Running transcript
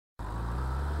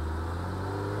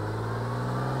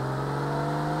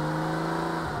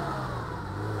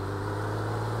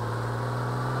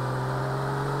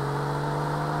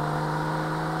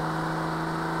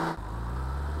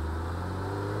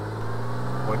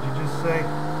What'd you just say?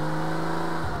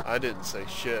 I didn't say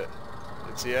shit.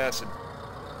 It's the acid.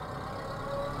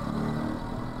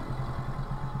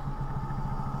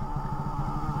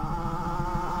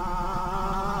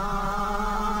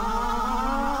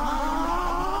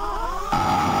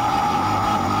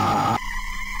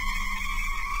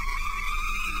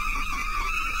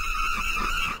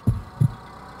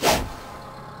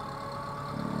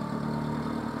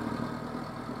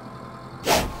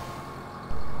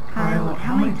 Kyle,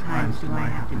 how many times do I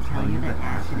have to tell you that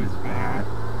acid is bad?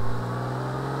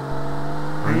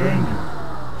 Hey, Angel,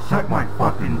 suck my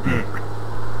fucking dick.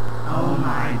 Oh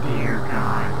my dear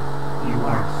God, you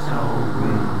are so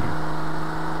rude.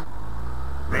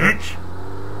 Bitch!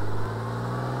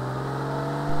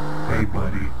 Hey,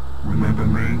 buddy, remember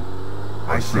me?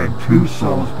 I said 2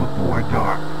 souls before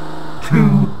dark.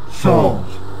 2 souls!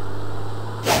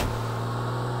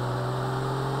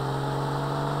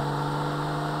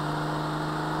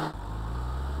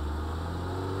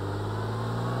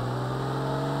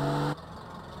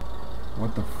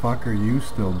 What the fuck are you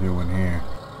still doing here?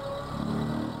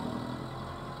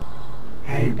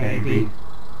 Hey, baby.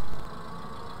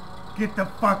 Get the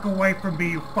fuck away from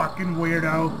me, you fucking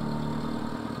weirdo!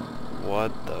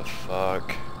 What the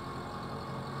fuck?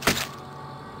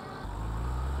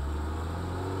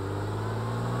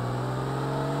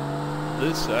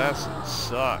 This acid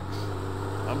sucks.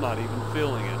 I'm not even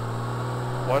feeling it.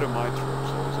 Why do my trips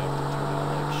always have to turn out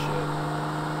like shit?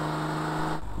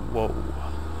 Whoa.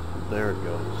 There it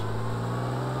goes.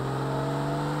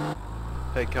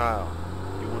 Hey Kyle,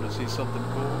 you want to see something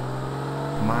cool?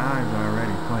 My eyes are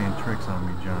already playing tricks on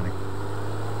me, Johnny.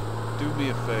 Do me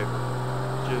a favor.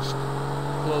 Just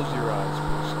close your eyes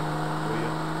for a second, will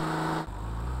you?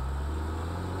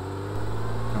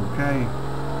 Okay,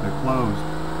 they're closed.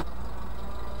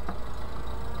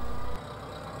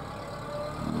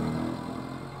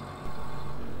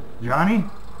 Johnny?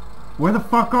 Where the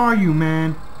fuck are you,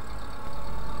 man?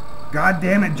 God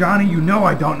damn it, Johnny, you know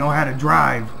I don't know how to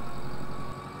drive.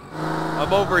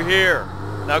 I'm over here.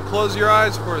 Now close your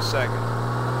eyes for a second.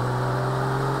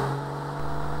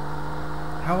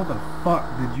 How the fuck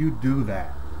did you do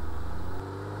that?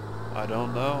 I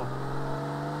don't know.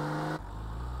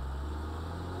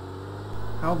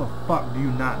 How the fuck do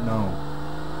you not know?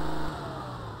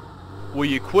 Will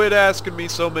you quit asking me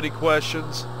so many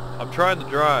questions? I'm trying to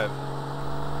drive.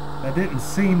 That didn't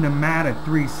seem to matter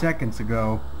 3 seconds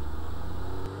ago.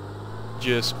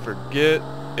 Just forget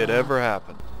it ever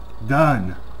happened.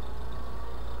 Done.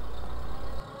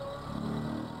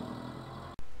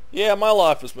 Yeah, my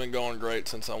life has been going great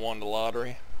since I won the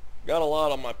lottery. Got a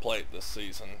lot on my plate this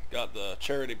season. Got the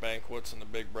charity banquets and the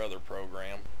Big Brother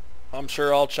program. I'm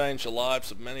sure I'll change the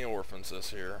lives of many orphans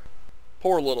this year.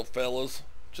 Poor little fellas.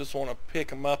 Just want to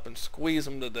pick 'em up and squeeze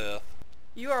 'em to death.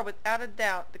 You are without a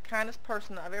doubt the kindest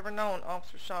person I've ever known,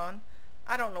 Officer Sean.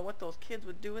 I don't know what those kids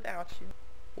would do without you.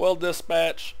 Well,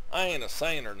 Dispatch, I ain't a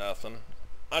saint or nothing.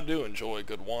 I do enjoy a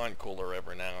good wine cooler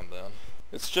every now and then.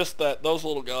 It's just that those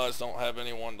little guys don't have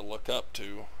anyone to look up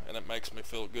to, and it makes me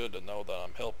feel good to know that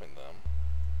I'm helping them.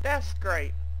 That's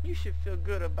great. You should feel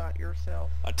good about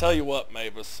yourself. I tell you what,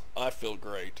 Mavis, I feel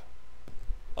great.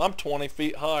 I'm 20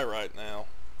 feet high right now.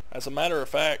 As a matter of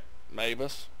fact,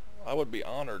 Mavis, I would be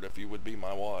honored if you would be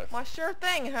my wife. Why, sure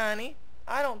thing, honey.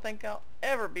 I don't think I'll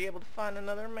ever be able to find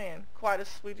another man quite as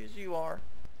sweet as you are.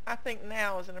 I think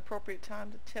now is an appropriate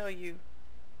time to tell you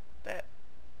that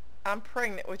I'm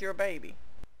pregnant with your baby.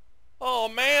 Oh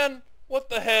man, what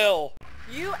the hell?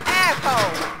 You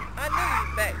asshole! I knew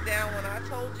you'd back down when I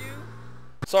told you.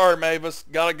 Sorry, Mavis,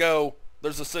 gotta go.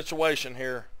 There's a situation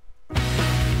here.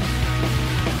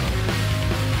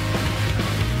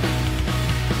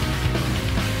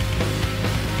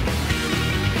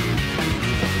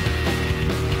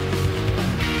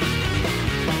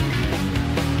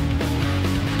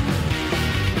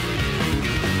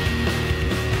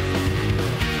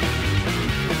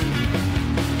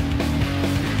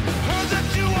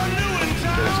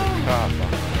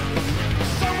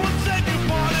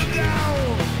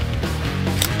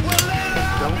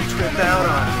 Don't trip out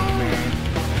on me, man.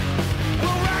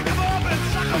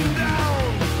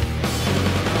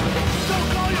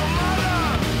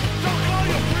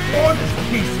 Oh, this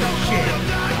piece of shit.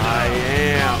 I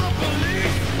am.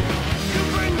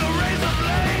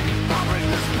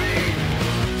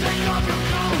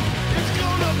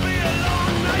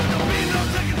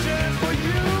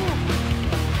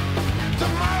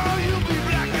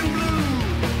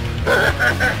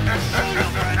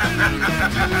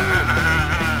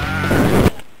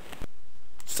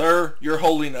 Sir, you're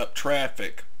holding up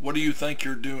traffic. What do you think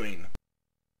you're doing?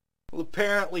 Well,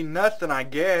 apparently nothing, I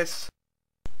guess.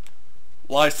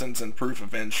 License and proof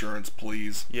of insurance,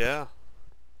 please. Yeah,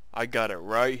 I got it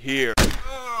right here.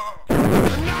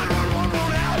 No!